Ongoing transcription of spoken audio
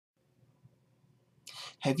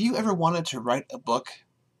Have you ever wanted to write a book?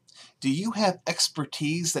 Do you have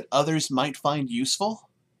expertise that others might find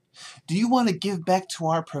useful? Do you want to give back to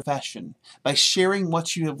our profession by sharing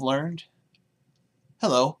what you have learned?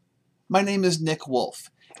 Hello, my name is Nick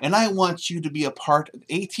Wolf, and I want you to be a part of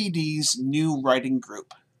ATD's new writing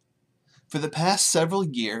group. For the past several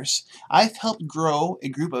years, I've helped grow a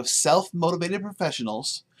group of self-motivated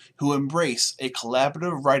professionals who embrace a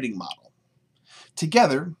collaborative writing model.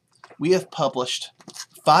 Together, we have published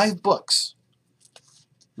 5 books,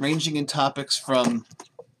 ranging in topics from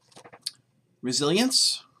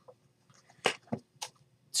resilience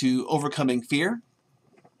to overcoming fear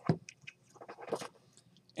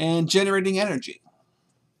and generating energy.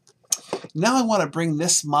 Now I want to bring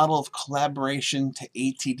this model of collaboration to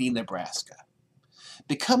ATD Nebraska.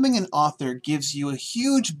 Becoming an author gives you a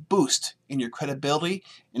huge boost in your credibility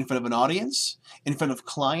in front of an audience, in front of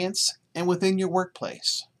clients, and within your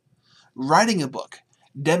workplace. Writing a book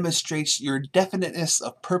demonstrates your definiteness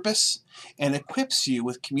of purpose and equips you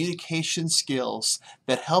with communication skills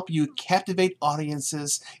that help you captivate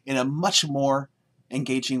audiences in a much more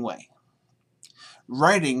engaging way.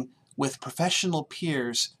 Writing with professional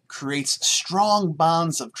peers creates strong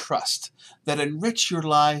bonds of trust that enrich your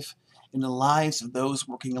life and the lives of those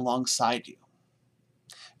working alongside you.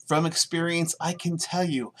 From experience, I can tell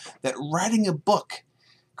you that writing a book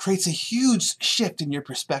creates a huge shift in your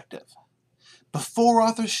perspective. Before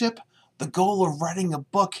authorship, the goal of writing a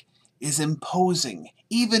book is imposing,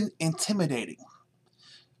 even intimidating.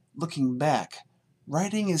 Looking back,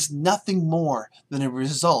 writing is nothing more than a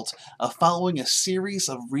result of following a series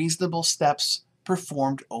of reasonable steps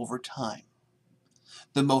performed over time.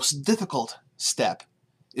 The most difficult step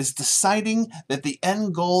is deciding that the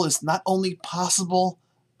end goal is not only possible,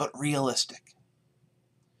 but realistic.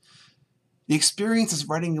 The experience of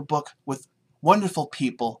writing a book with wonderful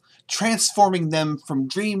people, transforming them from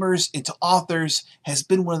dreamers into authors, has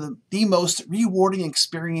been one of the most rewarding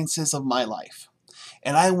experiences of my life.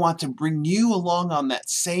 And I want to bring you along on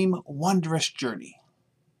that same wondrous journey.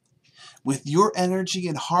 With your energy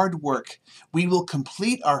and hard work, we will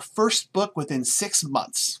complete our first book within 6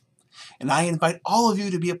 months. And I invite all of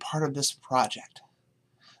you to be a part of this project.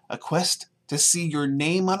 A quest to see your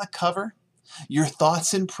name on a cover, your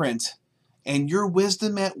thoughts in print, and your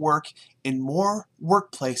wisdom at work in more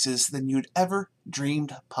workplaces than you'd ever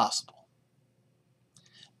dreamed possible.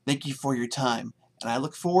 Thank you for your time, and I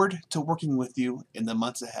look forward to working with you in the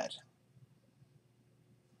months ahead.